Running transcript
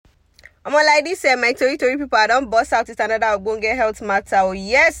I'm like this, my tori people. I don't bust out with another ogbonge health matter. Oh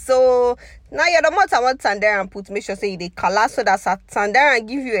yes, so now you're the month I want Tandera and put. Make sure say they color so that Tandera and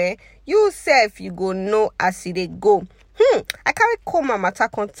give you you self you go know as they go. I carry coma matter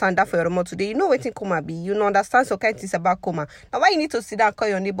contender for your remote today. You know what coma be. You know understand so kind things about coma. Now why you need to sit down, call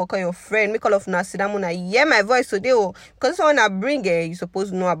your neighbor, call your friend, make all of na sit down and hear my voice today. Because someone I bring you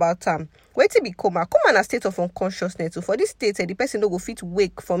supposed to know about Wait to be coma. Coma na state of unconsciousness. So for this state, the person no go fit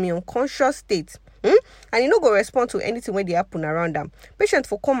wake from your unconscious state. And you no go respond to anything when they happen around them. Patient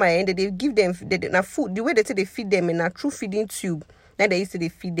for coma and they give them food. The way they say they feed them in a true feeding tube. Then they used to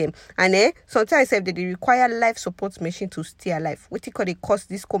feed them. And sometimes they require life support machine to stay alive. What they cause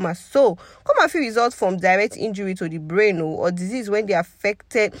this coma? So coma feel result from direct injury to the brain or disease when they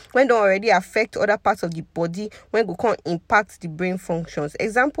already affect other parts of the body when go can impact the brain functions.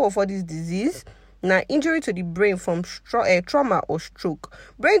 Example of all this disease. Now, injury to the brain from trauma or stroke.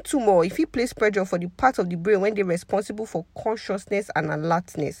 Brain tumor, if you place pressure for the part of the brain when they're responsible for consciousness and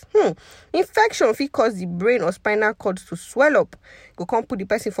alertness. Infection, if it cause the brain or spinal cord to swell up, go come put the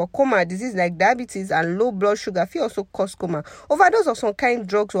person for coma. Disease like diabetes and low blood sugar, if also cause coma. Overdose of some kind of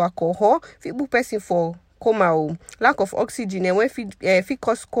drugs or alcohol, if you put person for coma or lack of oxygen and when fit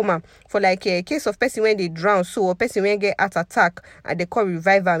cause coma for like a case of person when they drown or person when get heart attack and they call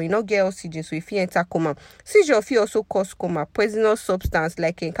revival we not get oxygen so if you enter coma. Seizure if also cause coma. Poisonous substance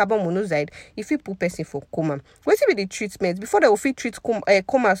like carbon monoxide if you put person for coma. What will be the treatment before they will fit treat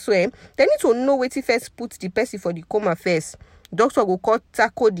coma so they need to know what if first put the person for the coma first. Doctor go call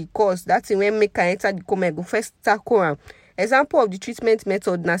tackle the cause. That's when make can enter the coma go first tackle. Example of the treatment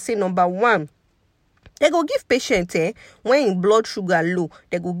method now say number 1. They go give patient when in blood sugar low,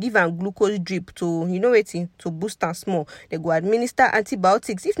 they go give am glucose drip to to boost am small. They go administer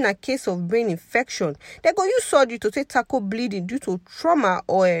antibiotics if na case of brain infection. They go use surgery to tackle bleeding due to trauma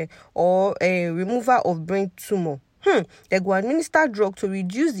or removal of brain tumor. They go administer drug to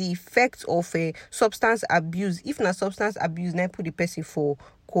reduce the effects of substance abuse. If na substance abuse, now put the person for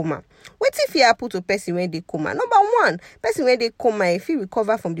coma. What if you happen to person when they coma? Number 1, person when they coma, if you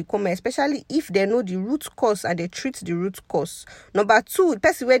recover from the coma, especially if they know the root cause and they treat the root cause. Number 2,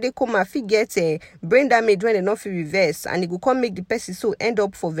 person when they coma, if you get brain damage when they not feel reverse, and it will come make the person so end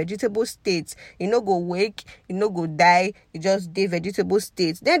up for vegetable state. You no go wake, you no go die, you just dey vegetable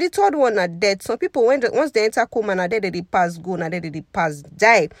state. Then the third one are death. Some people once they enter coma, na there they pass go, na there they pass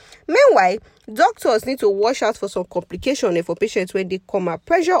die. Meanwhile, doctors need to watch out for some complications for patients when they coma.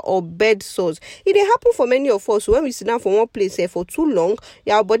 Pressure or bed sores. It dey happen for many of us. When we sit down for one place for too long,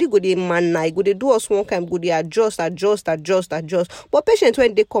 our body go dey manai, go dey do us one kind, go dey adjust. But patients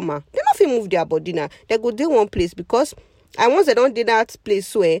when they coma, they not fit move their body now. They go dey one place because and once they don't do that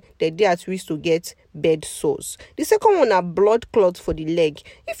place where they dey at risk to get bed sores. The second one are blood clots for the leg.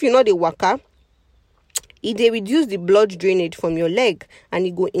 If you know the waka, it dey reduce the blood drainage from your leg and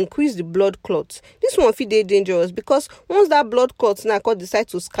it go increase the blood clots. This one fit dey dangerous because once that blood clots now decide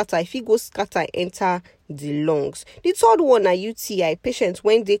to scatter, if it go scatter enter the lungs. The third one are UTI. Patients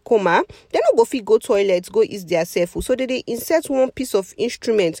when they coma, they no go fit go toilet, go ease their self. So they insert one piece of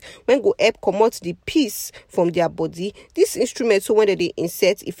instrument when go help comot the piece from their body. This instrument, so when they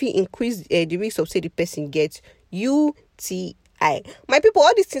insert, if it increase the risk of say the person get UTI. My people,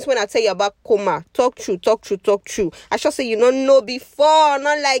 all these things when I tell you about coma, talk true. I shall say you don't know before,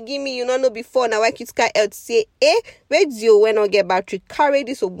 not like give me, you don't know before. Now why Critical Health say, radio when I get battery, carry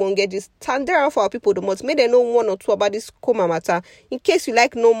this get this stand there for our people the most. May they know 1 or 2 about this coma matter. In case you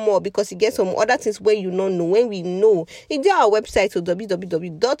like know more, because you get some other things where you don't know, when we know. It's our website to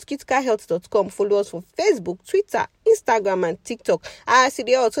www.criticalhealth.com. Follow us for Facebook, Twitter, Instagram, and TikTok. I see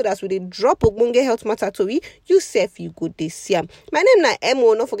they also that with a drop of ogbonge health matter to you self you go this see. My name na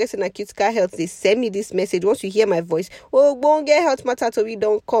Emo. Not forget na Critical Health. They send me this message once you hear my voice. Ogbonge health matter to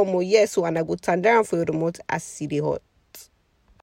don't come. Oh yes, so and I go turn down for your remote as see the hot.